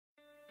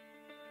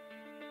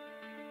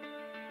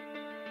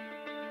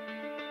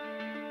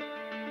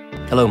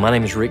Hello, my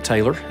name is Rick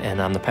Taylor, and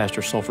I'm the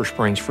pastor of Sulphur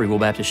Springs Free Will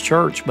Baptist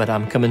Church, but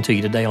I'm coming to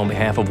you today on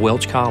behalf of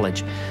Welch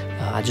College.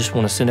 I just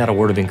want to send out a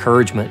word of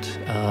encouragement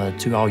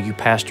to all you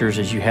pastors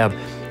as you have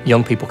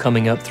young people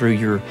coming up through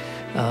your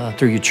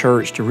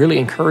church, to really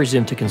encourage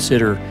them to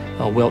consider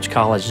Welch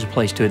College as a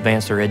place to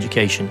advance their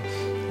education.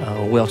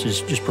 Welch is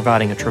just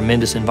providing a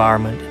tremendous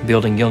environment,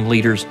 building young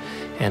leaders,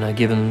 and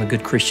giving them the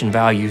good Christian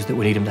values that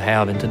we need them to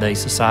have in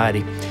today's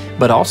society.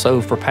 But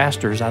also for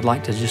pastors, I'd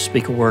like to just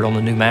speak a word on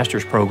the new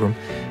master's program.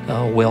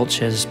 Welch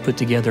has put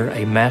together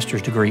a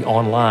master's degree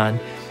online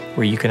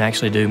where you can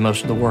actually do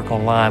most of the work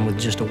online with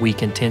just a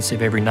week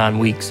intensive every 9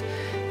 weeks.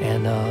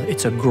 And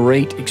it's a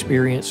great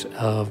experience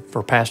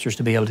for pastors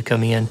to be able to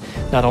come in,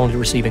 not only to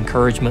receive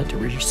encouragement, to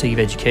receive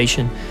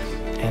education,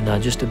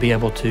 and just to be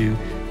able to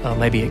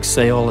maybe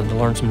excel and to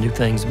learn some new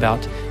things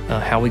about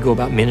how we go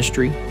about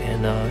ministry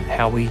and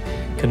how we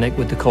connect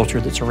with the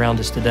culture that's around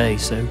us today.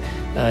 So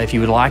if you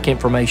would like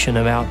information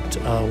about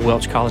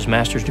Welch College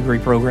Master's Degree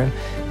Program,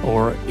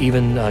 or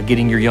even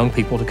getting your young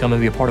people to come and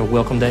be a part of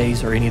Welcome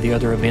Days or any of the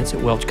other events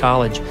at Welch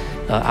College,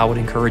 I would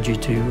encourage you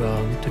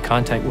to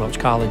contact Welch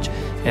College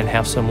and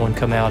have someone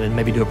come out and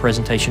maybe do a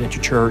presentation at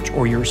your church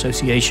or your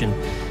association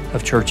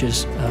of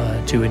churches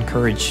to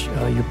encourage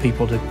your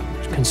people to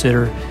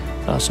consider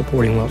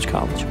supporting Welch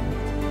College.